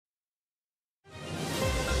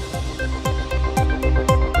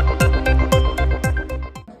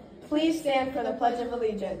please stand for the Pledge of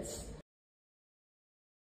Allegiance.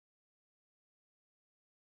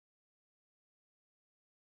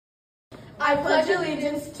 I pledge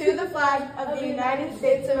allegiance to the flag of the United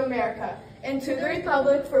States of America and to the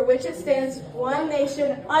republic for which it stands, one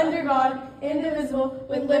nation, under God, indivisible,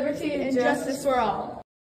 with liberty and justice for all.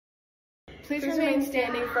 Please remain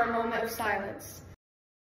standing for a moment of silence.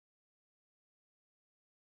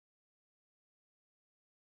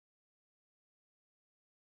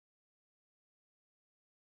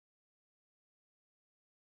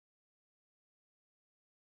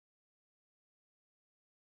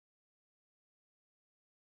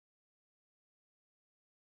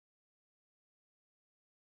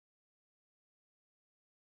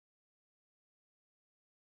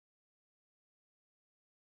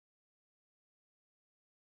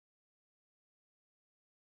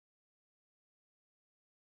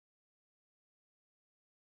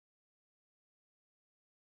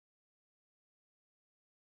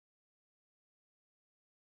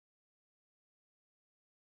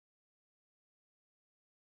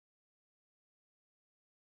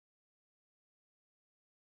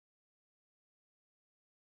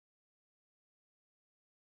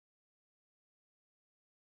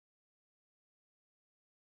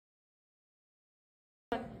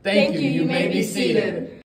 Thank you. You may be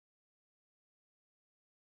seated.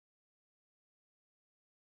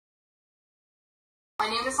 My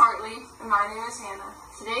name is Hartley, and my name is Hannah.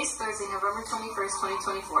 Today is Thursday, November 21st,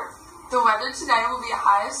 2024. The weather today will be a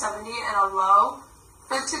high of 70 and a low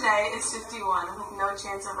for today is 51 with no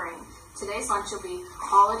chance of rain. Today's lunch will be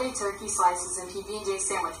holiday turkey slices and PB&J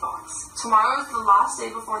sandwich box. Tomorrow is the last day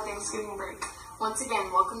before Thanksgiving break. Once again,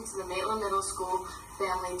 welcome to the Maitland Middle School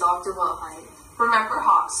family, Dr. Wellhite. Remember,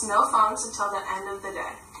 Hawks, no phones until the end of the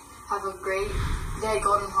day. Have a great day,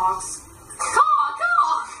 Golden Hawks. Caw.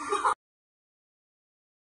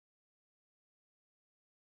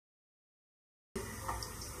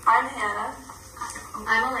 I'm Hannah.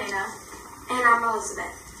 I'm Elena. And I'm Elizabeth.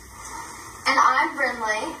 And I'm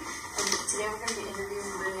Brinley. And today we're going to be interviewing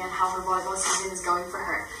Brinley on how her volleyball season is going for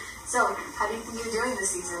her. So, how do you think you're doing this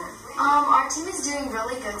season? Our team is doing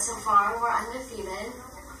really good so far. We're undefeated.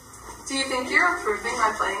 Do you think you're improving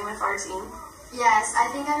by playing with our team? Yes,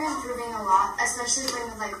 I think I'm improving a lot, especially playing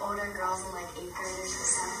with like older girls and like 8th graders and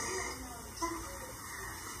stuff.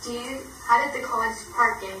 How did the college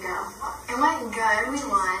park game go? It went good. We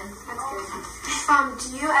won. That's good. Do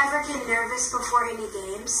you ever get nervous before any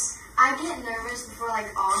games? I get nervous before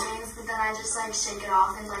like all games, but then I just like shake it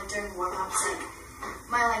off and like during warm-ups, like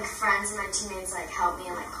my like friends and my teammates like help me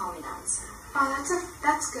and like calm me down. So. Oh,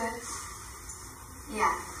 that's good.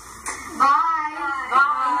 Yeah. Bye.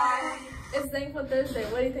 Bye. It's Thankful Thursday.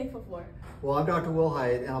 What are you thankful for? Well, I'm Dr.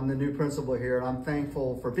 Wellhite, and I'm the new principal here, and I'm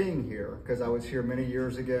thankful for being here because I was here many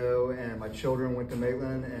years ago, and my children went to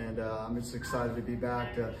Maitland, and I'm just excited to be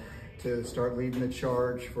back to start leading the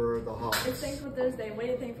charge for the Hawks. It's Thankful Thursday. What are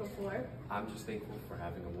you thankful for? I'm just thankful for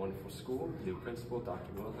having a wonderful school, new principal,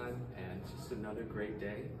 Dr. Wilhelm, and just another great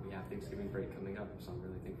day. We have Thanksgiving break coming up, so I'm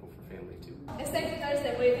really thankful for family too. It's Thankful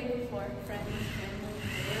Thursday. What are you thankful for? Friends,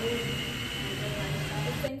 family,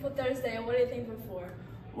 It's Thankful Thursday. What are you thankful for?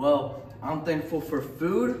 Well, I'm thankful for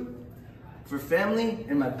food, for family,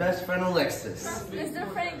 and my best friend Alexis.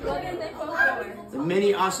 Mr. Frank, what are you thankful for? The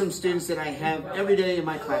many awesome students that I have every day in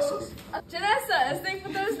my classes. Janessa, it's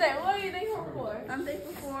Thankful Thursday. What are you thankful for? I'm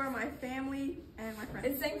thankful for my family and my friends.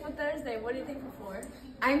 It's Thankful Thursday. What are you thankful for?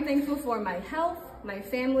 I'm thankful for my health, my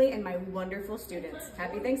family, and my wonderful students.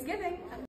 Happy Thanksgiving!